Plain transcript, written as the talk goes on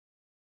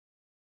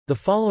The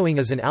following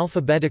is an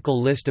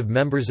alphabetical list of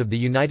members of the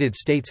United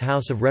States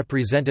House of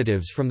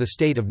Representatives from the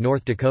state of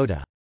North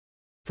Dakota.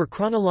 For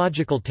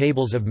chronological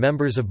tables of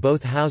members of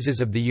both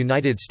houses of the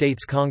United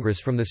States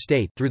Congress from the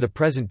state through the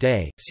present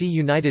day, see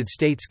United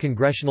States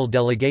congressional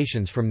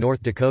delegations from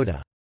North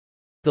Dakota.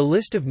 The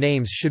list of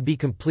names should be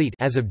complete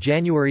as of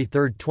January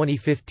 3,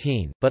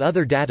 2015, but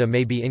other data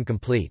may be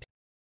incomplete.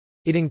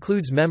 It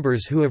includes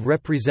members who have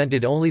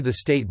represented only the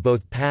state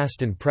both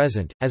past and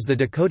present, as the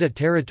Dakota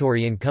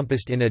Territory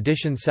encompassed in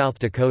addition South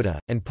Dakota,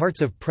 and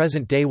parts of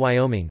present-day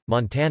Wyoming,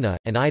 Montana,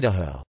 and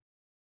Idaho.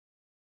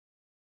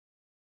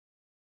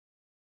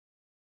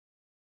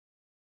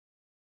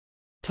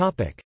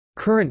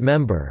 Current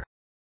member.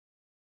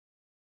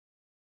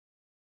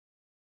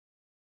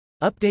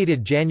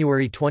 Updated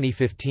January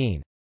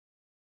 2015.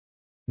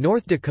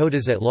 North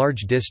Dakota's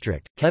at-large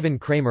district, Kevin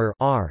Cramer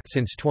R.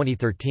 since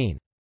 2013.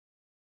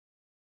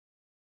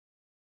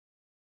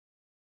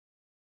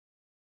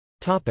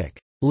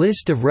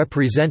 List of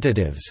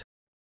representatives.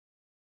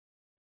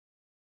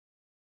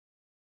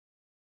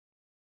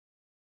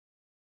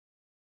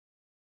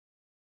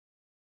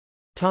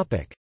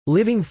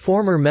 Living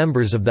former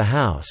members of the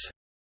House.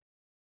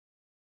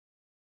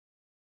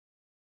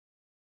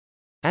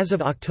 As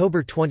of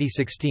October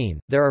 2016,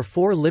 there are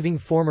 4 living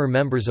former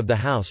members of the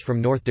House from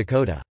North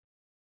Dakota.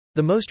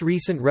 The most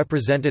recent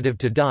representative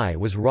to die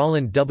was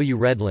Roland W.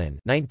 Redlin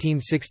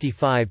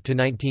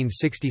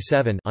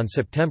 (1965–1967) on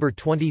September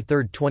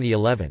 23,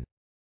 2011.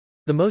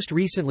 The most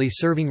recently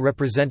serving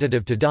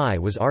representative to die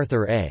was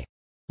Arthur A.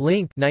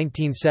 Link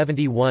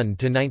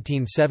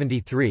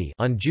 (1971–1973)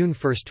 on June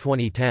 1,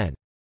 2010.